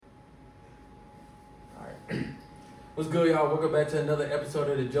What's good, y'all? Welcome back to another episode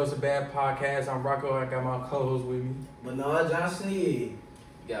of the Joseph Bad Podcast. I'm Rocco. I got my co-host with me. Bernard Johnson, yeah. You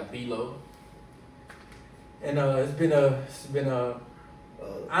got B-Lo. And it's been a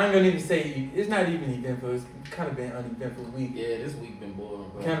I ain't gonna even say it's not even eventful. It's kind of been uneventful week. Yeah, this week been boring,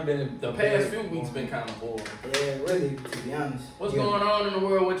 bro. Kind of been the past few weeks been kind of boring. Yeah, really, to be honest. What's going on in the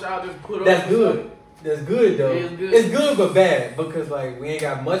world? What y'all just put That's up? good. That's good though. Yeah, it's good. It's good but bad because like we ain't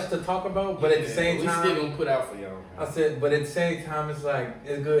got much to talk about. But at the same time, we still gonna put out for y'all. I said, but at the same time, it's like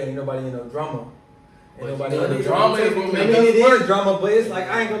it's good. Ain't nobody in no drama. Ain't nobody in no the drama. drama is what I makes mean, it it work. is drama, but it's like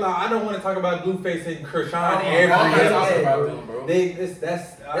I ain't gonna lie. I don't want to talk about Blueface and Krishan every talking day. about them, bro.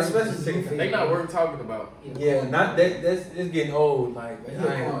 Especially They not worth talking about. Yeah, not that. It's getting old. Like He a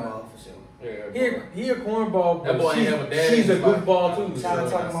I ain't gonna lie. cornball for sure. Yeah, He a cornball, That but boy ain't have a dad she's a in his life. goofball too. Trying to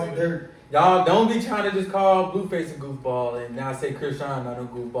So. talk about dirt. Y'all don't be trying to just call Blueface a goofball and now say Krishan not a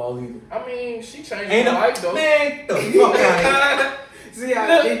goofball either. I mean, she changed Ain't her no life though. man. The fuck out of here. See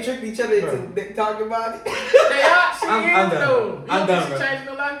how they tricked each other into talking about it? I'm done. Though. I'm You done, don't think bro. she changed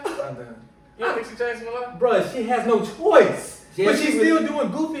her life? I'm done. You don't think she changed her life? Bruh, she has no choice. Yeah, but she's she still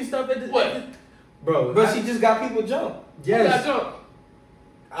doing goofy stuff at the What? Bro, But she just got people jumped. yes.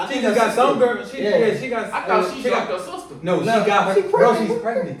 She just got some girl. She got. I thought she got dropped her sister. No, she No, got her. she Bro, pregnant. she's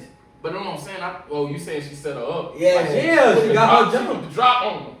pregnant. But you saying, you saying she set her up. Yeah. Like, Yeah, she got her She jump. put the drop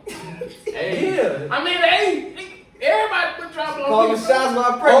on her. Hey. Yeah. I mean, everybody put drop on Calling people. shots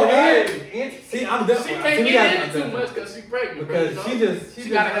while Oh, pregnant. and see, I'm done. She can't get in too much because she pregnant. Because bro, she you know? just she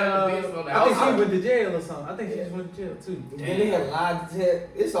gotta have the business on the I think she outside. went to jail or something. I think she just went to jail too. Then they had lied to tell.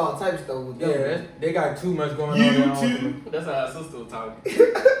 It's all types of stuff with them. Yeah, they got too much going on. You there. too. That's how her sister was talking.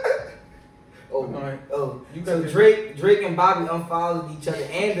 Oh, Alright. oh. You So got Drake and Bobby unfollowed each other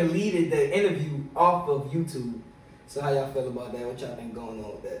and deleted the interview off of YouTube. So how y'all feel about that? What y'all think going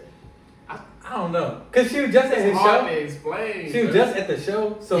on with that? I don't know. Cause she was just at his It's hard show. to explain. She was bro. just at the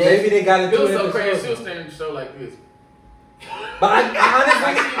show, so Yeah. maybe they got It into was it so at the crazy. She show. was standing in the show like this. But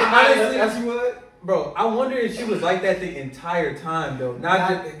honestly, That's what? bro, I wonder if she was like that the entire time though.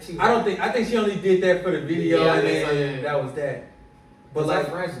 I think she was. I think she only did that for the video Yeah, I and think so, then yeah. that was that. But But like,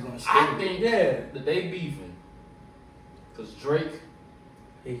 like, friends is gonna I skip it. think yeah. that they beefing. Because Drake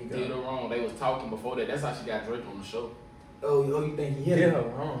Here you did go. her wrong. They was talking before that. That's how she got Drake on the show. Oh, you think he hit Yeah, her?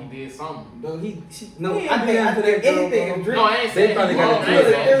 wrong. He did something. No, He I ain't think doing that if girl, anything, bro. if Drake, No, I ain't saying probably he got wrong. a I you ain't know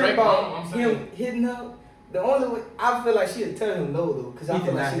the saying theory Drake wrong. I'm about saying him hitting her. The only way I feel like she'd tell him no though, because I He feel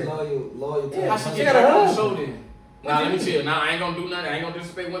did like not she hit loyal to Yeah, him. how she she got get a Drake on the husband. show then? Nah, let me chill. Nah, I ain't gonna do nothing. I ain't gonna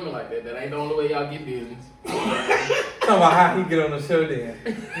disrespect women like that. That ain't the only way y'all get business. Talking about how he get on the show then.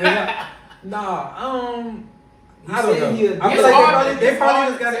 Nah, He I don't said know. he a- I It's feel like hard they to probably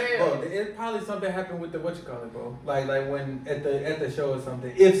just got it. tell. Bro, it probably something happened with the what you call it, bro. Like when at the show or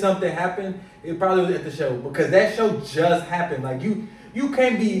something. If something happened, it probably was at the show because that show just happened. Like you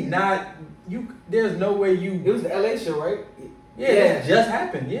can't be not you. There's no way It you. was the LA show, right? Yeah, it just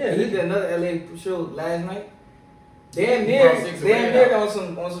happened. Yeah, And he did another LA show last night. Damn He brought near, Six damn Red near out.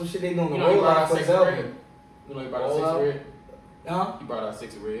 on some shit they doing You the know he roll brought out out for Six his Red. album. You know he brought out Roll Six out. Red. Huh? He brought out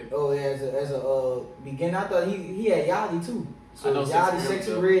Six Red. Oh, yeah, as a beginner, I thought he had Yachty too. I So know Yachty, Sexy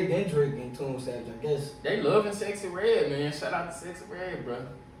Sexy Red, Red, then Drake and Tune Savage, I guess. They loving Sexy Red, man. Shout out to Sexy Red, bro.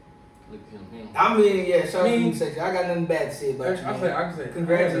 Look at him. I mean, yeah, shout out to Me- you, Sexy. I got nothing bad to say about you, I man. can say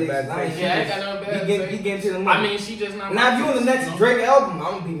Congratulations. I ain't Yeah, I ain't got nothing bad to He say. getting to the money. I mean, she just not. Now if you on the next you know? Drake album,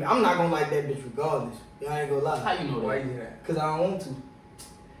 I'm not gonna like that bitch regardless. I ain't gonna How lie. you know Why that? you do that? Cause I don't want to.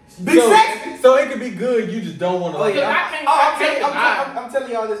 So it could be good. You just don't want to. Oh like yeah, I can't I'm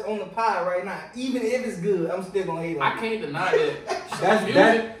telling y'all this on the pod right now. Even if it's good, I'm still gonna hate on I it. can't deny that.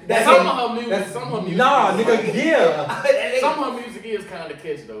 That's Some of her music, that's- some of her music. Nah, is- nigga, yeah. Some of her music is kind of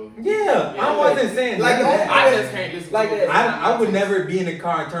catchy though. Yeah, I wasn't saying Like, that. I just can't listen Like to it. that. I would never be in the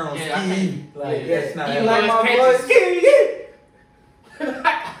car and turn on Yeah, I ski. can't. Like Yeah, that's not. You yeah. like my Can't voice? just-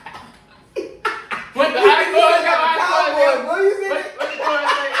 What the how the chorus go? How the chorus go? Cowboy, boy, you see What that? the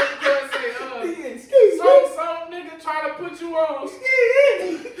chorus say? What the chorus say? He getting ski, Some nigga trying to put you on.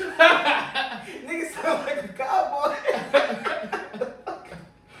 Nigga sound like a cowboy.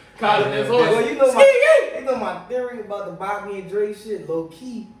 Calling this Well, horse. you know my theory about the Bobby and Dre shit. Low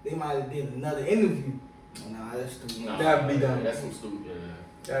key, they might have did another interview. Nah, that's stupid. Nah, That'd be dumb. That's some stupid. Yeah.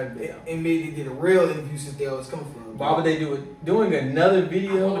 That'd be- And maybe they did a real interview since they always come from. Why would they do it? Doing another I wonder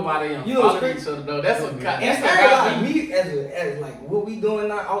video? why they You know what's follow crazy? each other though. That's what. And That's it's what not got like me. me as like what we doing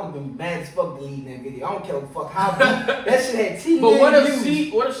now. I would have been mad as fuck deleting that video. I don't care what the fuck how that shit had 10 But what million if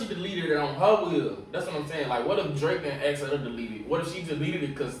views. what if she deleted it on her will? That's what I'm saying. Like, what if Drake didn't ask her to delete it? What if she deleted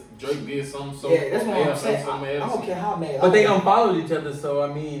it because Drake did something so? Yeah, that's what I'm saying. something I else? don't care how mad. But they unfollowed each other, so I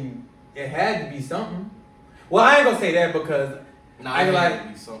mean, it had to be something. Well, I ain't gonna say that because I ain't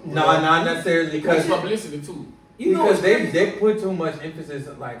like not necessarily because publicity too. You know, because they put too much emphasis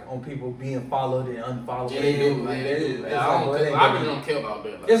like on people being followed and unfollowed. Yeah, they do. Like, They do. I really don't care about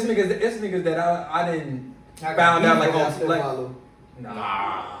that. Like, it's niggas that I didn't found out like on like. Follow.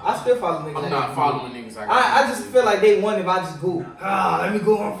 Nah, I still follow niggas. I'm not following niggas. I just feel like they want if I just go. Let me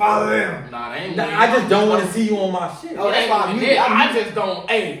go and follow them. Nah, they ain't. I just don't want to see you on my shit. Oh, that's why I just don't.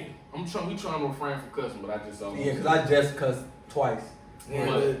 Hey, we trying to refrain from cussing, but I just don't. Yeah, because I just cussed twice. Yeah,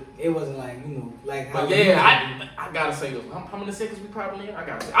 but it wasn't like, like how. But yeah, I gotta say this. How many seconds we probably in?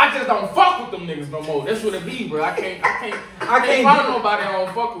 I just don't fuck with them niggas no more. That's what it be, bro. I can't follow nobody I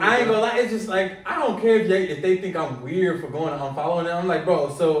don't fuck with. I ain't gonna lie. It's just like I don't care if they think I'm weird for going to unfollowing them. I'm like, bro.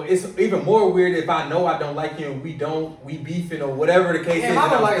 So it's even more weird if I know I don't like you and we beefing or whatever the case is. I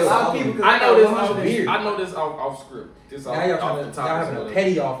don't like a lot of people. I know this off script. This now y'all having a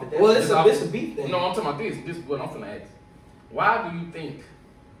petty off at that. Well, it's a beef thing. No, I'm talking about this. This is what I'm gonna ask. Why do you think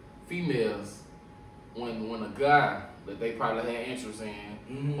females, when a guy that they probably had interest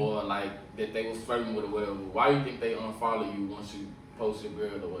in, or like that they was flirting with or whatever, why do you think they unfollow you once you post your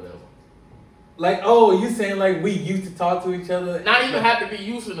girl or whatever? Like, oh, you saying like we used to talk to each other? Not even have to be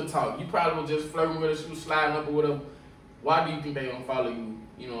used to the talk. You probably was just flirting with her, she was sliding up or whatever. Why do you think they unfollow you?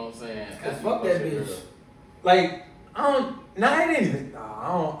 You know what I'm saying? Cause fuck that bitch. Like, I don't. Nah, it ain't even.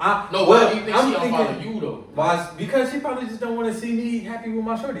 Why do you think she unfollow you though? Why? Because she probably just don't want to see me happy with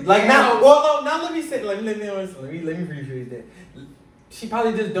my shorty. Like now, now let me say, let me rephrase that. She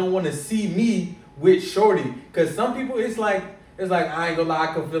probably just don't want to see me with shorty. Cause some people, it's like I ain't gonna lie,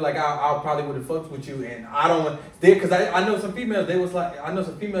 I could feel like I probably would have fucked with you, and I don't want. Cause I know some females. They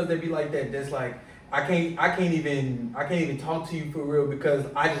be like that. That's like. I can't even talk to you for real because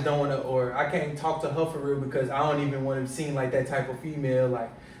I just don't want to, or I can't talk to her for real because I don't even want to seem like that type of female, like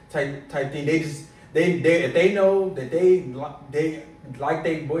type thing. They if they know that they like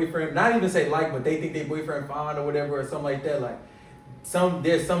their boyfriend, not even say like, but they think their boyfriend fine or whatever or something like that. Like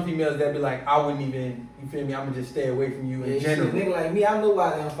there's some females that be like, I wouldn't even, you feel me? I'm gonna just stay away from you in general. Nigga like me, I know why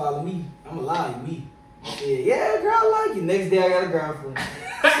they don't follow me. I'm a liar, me. Yeah, girl, I like you. Next day I got a girlfriend.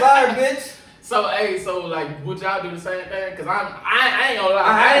 Sorry, bitch. So like, would y'all do the same thing? Cause I ain't gonna lie,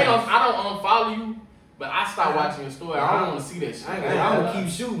 I don't unfollow you, but I start watching your story. I don't want to see that shit. I'm gonna keep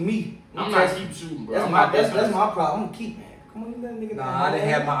shooting me. I'm not keep shooting, bro. That's my problem. I'm gonna keep, man. Come on, you let nigga. Nah, I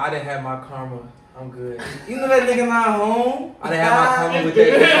didn't have my karma. I'm good. You know that nigga not home. I didn't have my karma with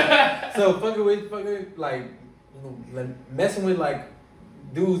that. So fucking like messing with like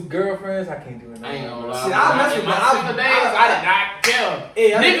dudes' girlfriends, I can't do it. I ain't gonna lie. See, I mess with my days. I did not care.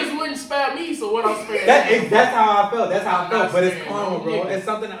 Niggas wouldn't spare me, so what I'm sparing. That's how I felt. That's how I felt. But it's karma, bro. It's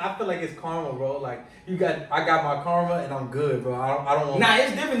something I feel like it's karma, bro. Like I got my karma and I'm good, bro. I don't want. Nah,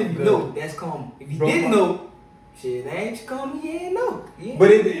 it's different if you know. That's karma. If you didn't know, shit, that ain't your karma. You ain't know. Yeah.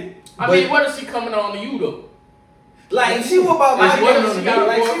 But it. What if she coming on to you though? Like if she was about my she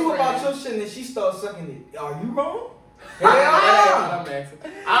was about your shit and she start sucking it. Are you wrong? I'm asking,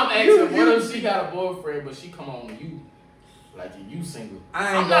 what if she got a boyfriend, but she come on to you? Like, you single.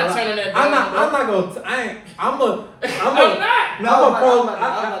 I'm not turning that down. I'm not gonna.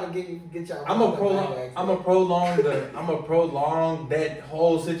 I'm a prolong that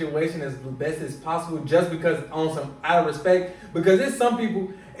whole situation as best as possible, just because out of respect. Because it's some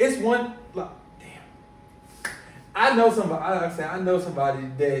people. It's one. Like, damn. I know somebody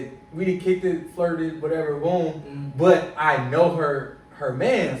that we kicked it, flirted, whatever, boom. But I know her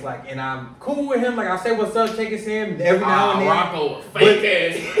man's like, and I'm cool with him. Like I say, what's up, check his hand every now and then. Rocco, fake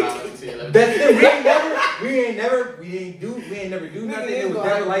ass. That's it. We ain't never do nothing. It was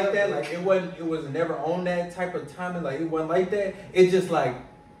never like that. Like it was never on that type of timing. Like it wasn't like that. It's just like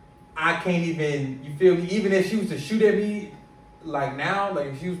I can't even. You feel me? Even if she was to shoot at me, like now, like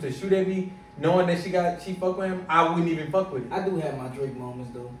if she was to shoot at me, knowing that she fuck with him, I wouldn't even fuck with it. I do have my Drake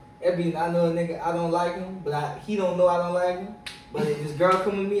moments though. I know a nigga, I don't like him, but he don't know I don't like him. But if this girl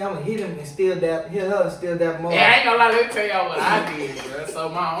come with me, I'm gonna hit him and hit her and steal that more. Yeah, I ain't gonna lie, let me tell y'all what I did, bro. So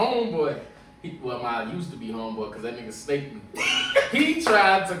my homeboy, my used to be homeboy, cause that nigga snaked me. He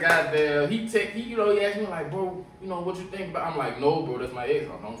tried to goddamn, he asked me like, bro, what you think about? I'm like, no, bro, that's my ex.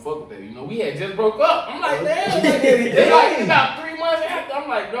 I don't fuck with that. We had just broke up. I'm like, damn. It's like about 3 months after. I'm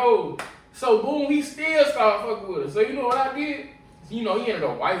like, no. So boom, he still started fucking with her. So you know what I did? He ended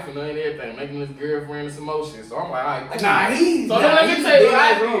up wifing her and everything, making his girlfriend and some more shit. So I'm like, all right, cool. Let me tell you what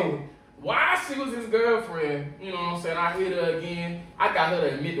I did. While she was his girlfriend, you know what I'm saying, I hit her again. I got her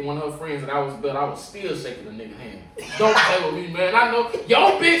to admit to one of her friends that I was better. I was still shaking the nigga hand. Don't play with me, man. I know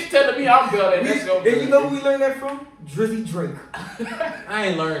your bitch telling me I'm better. That's your bitch. And you know who we learned that from? Drizzy Drake. I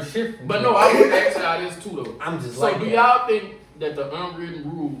ain't learned shit from But Drake. no, I would ask y'all this too though. I'm just So like do that. y'all think that the unwritten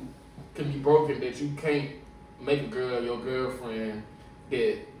rule can be broken that you can't make a girl your girlfriend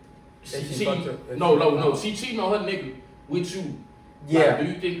that she fucked up? No. She cheating on her nigga with you. Yeah. Like, do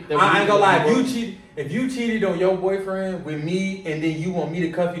you think that I ain't gonna lie. broken? If you cheated on your boyfriend with me and then you want me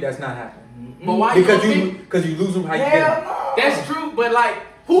to cuff you, that's not happening. But why Because you you lose them how you Hell get. no. That's true, but like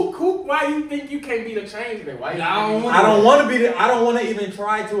who why you think you can't be the change that? Why you I don't want to be. I don't want to even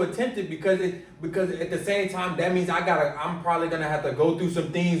try to attempt it because at the same time that means I'm probably gonna have to go through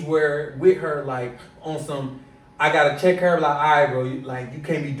some things where with her like on some. I gotta check her like, all right, bro. You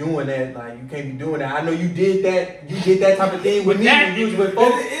can't be doing that. Like you can't be doing that. I know you did that. You did that type of thing with me when you was with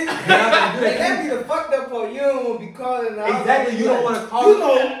folks. That be the fucked up part. You don't want to be calling out. Exactly. You don't want to call. You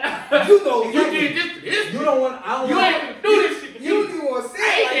know. You did this. You don't want. I don't. You want, ain't do this shit. You don't even want to say I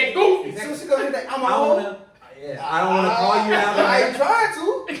it. ain't that goofy. Exactly. So she gonna hit that. I'm a I hoe. wanna. Yeah. I don't want to call you out. I ain't trying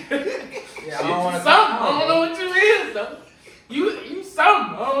to. Yeah. I don't want to. Something. I don't know what you is though. You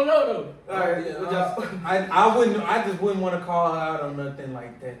something. I don't know though. Alright, I just wouldn't want to call her out on nothing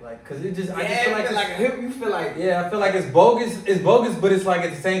like that, like, cause it just, I just feel like, you feel like, yeah, I feel like it's bogus, but it's like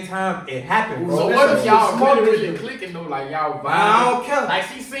at the same time it happened, bro. So That's what if some y'all smart really bitch. clicking though, like y'all vibing? I don't care. Like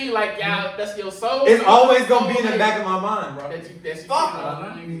she seen like y'all, that's your soul. It's always gonna be in the back of my mind, bro. That you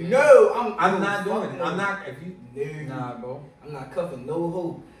Fuck. cheating on. No, I'm not doing it. I'm not. If you, No. nah, bro. I'm not cuffing no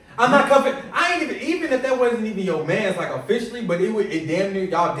hoe. I'm not cuffing. I ain't even if that wasn't even your man's like officially, but it damn near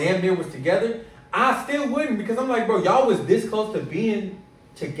y'all damn near was together. I still wouldn't because I'm like, bro, y'all was this close to being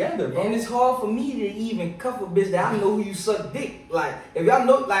together, bro. And it's hard for me to even cuff a bitch that I know who you suck dick. Like if y'all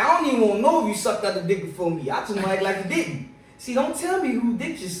know, like I don't even want to know if you sucked other dick before me. I just want to act like you didn't. See, don't tell me who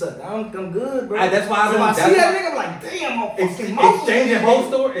dick you sucked. I'm good, bro. That's why I so don't. I see that nigga, I'm like, damn, I'm fucking muscle.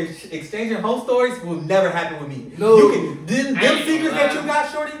 Exchanging whole stories will never happen with me. No. You can them secrets that you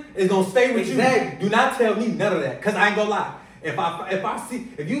got, shorty, is gonna stay with you. Exactly. Do not tell me none of that, cause I ain't gonna lie.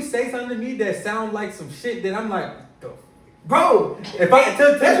 If you say something to me that sounds like some shit, then I'm like, bro. if you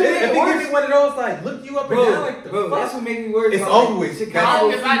give me one of those like look you up and down like the bro, fuck, that's what make me worried. it's about, over with. As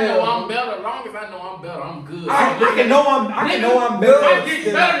long as I know I'm better, I'm good. I can know I'm better. I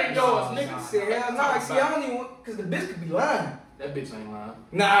get better than yours, nigga. See, hell nah. See, I don't even want, cause the bitch could be lying. That bitch ain't lying.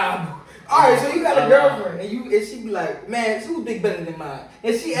 Nah. Alright, so you got a girlfriend and she be like, man, who's dick better than mine?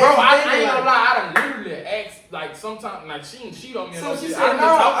 And she Bro, I ain't like, gonna lie, I done literally asked, like, sometimes, like, she ain't cheat on me. so she shit. said, no,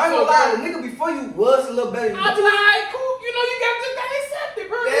 I ain't gonna lie, the nigga before you was a little better than you. I be like, alright, cool, you know, you gotta accept it,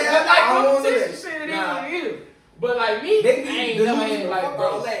 bro. Yeah, It's I like don't want competition that. shit, it is Nah. what it is. But like me, They I be ain't never had delusional, like, fuck bro.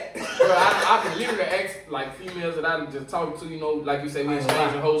 all that. Bro, I can literally ask like females that I just talk to, you know, like you say, we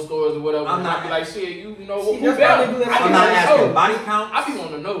exchanging whole stories or whatever. I'm not- I be like, shit, you know, See, who that's better? why they do that. I be I'm not wanna asking know. body count. I be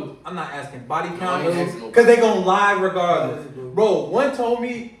wanting to know. I'm not asking body I count ain't asking no because they gonna lie regardless. Bro, one told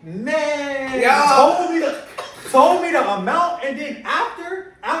me, man, Yo. told me the amount, and then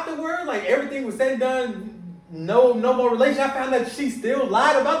afterward, like everything was said and done, no more relation. I found that she still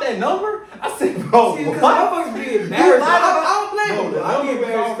lied about that number. I said, bro, See, what? because motherfuckers be embarrassed. I don't blame Bro, them. I be the number was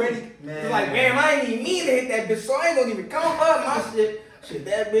embarrassed. already, man. It's like, man, I ain't even mean to hit that bitch, so I ain't gonna even count up my shit. Shit,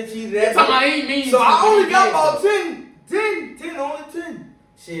 that bitch either that. Talking about ain't mean. So I only got about 10, only 10.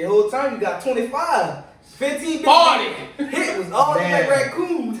 Shit, whole time you got 25. 15 40. Hit was all Man. like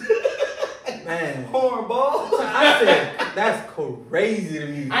raccoons. Man. Hornball. I said, that's crazy to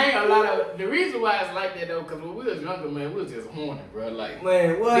me. I ain't gonna lie, the reason why it's like that though, cause when we was younger, man, we was just horny, bro. Like,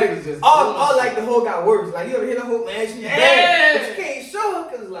 Man, what? niggas just All doing like shit. the hoe got worse. Like you ever hit a hoe, man, she bad, but you can't show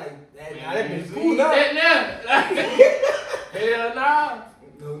her cause like that bitch cool now. That now. Hell nah.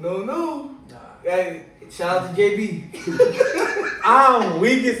 No. Hey, shout out to JB. I'm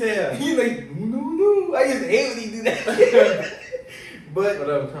weak as hell. He like, no. I used to hate when he do that.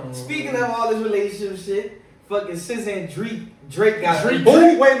 But speaking of all this relationship shit, fucking Sis and Drake got beef.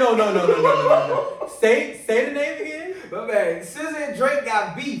 Ooh, wait, no. Say the name again. My bad. Sis and Drake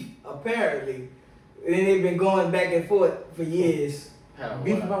got beef, apparently. And they've been going back and forth for years.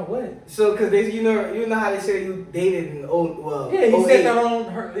 Beef about what? So, cause they, you know how they say you dated in Yeah, he said that on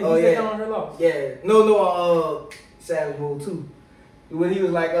her. He said that on her loss. Yeah, no, Savage Mode 2. When he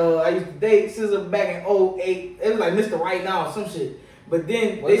was like, I used to date SZA back in 08. It was like Mr. Right Now or some shit. But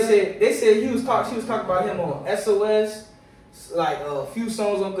then they said she was talking about him on SOS, like a few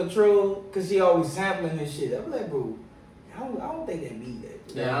songs on Control, cause he always sampling his shit. I'm like, bro, I don't think that mean that.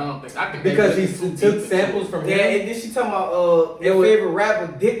 Yeah, I don't think. I think Because he took samples from Yeah, him. and then she talking about their favorite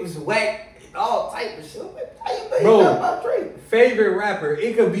rapper dick was whack, all type of shit. I'm like, how you think Bro, about Drake? Favorite rapper,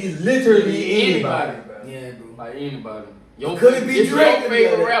 it could be literally anybody. Yeah, bro. Like anybody. Could it be it's Drake? your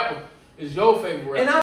favorite rapper. It's your favorite rapper. And